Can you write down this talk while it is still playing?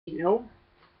Nope.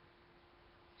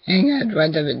 Hey guys,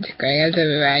 what's up? It's Greg. How's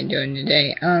everybody doing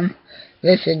today?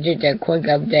 This is just a quick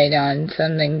update on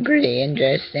something pretty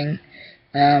interesting.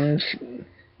 Um,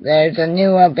 there's a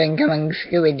new up-and-coming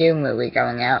Scooby-Doo movie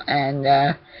coming out, and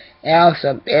it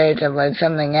also appears with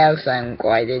something else I'm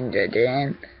quite interested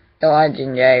in. The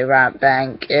legendary rock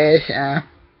band Kiss and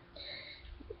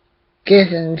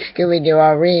Scooby-Doo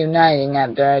are reuniting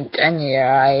after a 10-year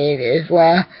hiatus.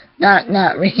 Well,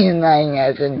 not reuniting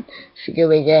as in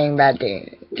Scooby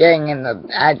getting in the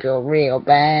actual real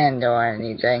band or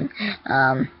anything.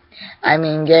 I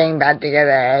mean getting back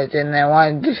together as in they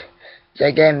wanted to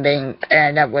again being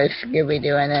paired up with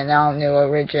Scooby-Doo in an all-new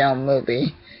original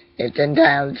movie. It's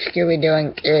entitled Scooby-Doo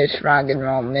and Kiss Rock and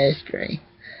Roll Mystery.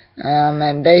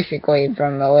 And basically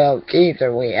from the little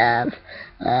teaser we have,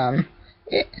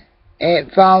 it,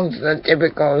 it follows the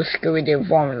typical Scooby-Doo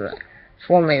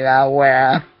formula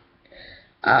where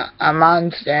a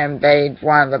monster invades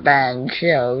one of the band's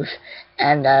shows,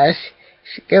 and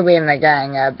Scooby and the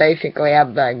gang basically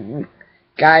have the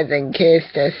guys and kids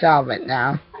to solve it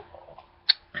now.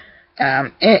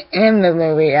 In the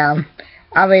movie,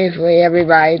 obviously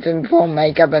everybody's in full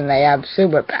makeup and they have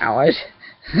superpowers.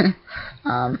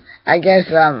 I guess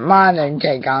a modern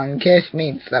take on Kiss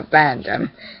meets the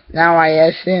Phantom. Now I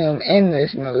assume in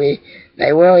this movie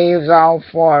they will use all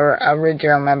 4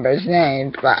 original members'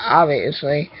 names, but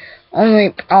obviously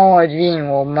only Paul or Gene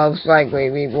will most likely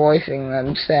be voicing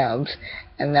themselves,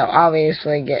 and they'll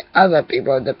obviously get other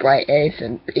people to play Ace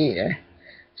and Peter.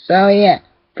 So yeah,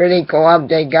 pretty cool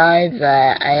update guys.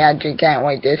 I actually can't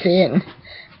wait to see it,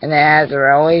 and it has a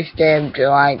release date of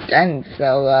July 10th,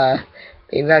 so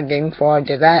be looking forward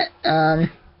to that.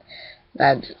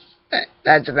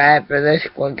 That's about it for this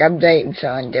quick update,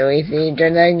 so until we see each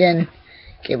other again,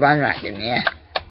 keep on rocking, yeah.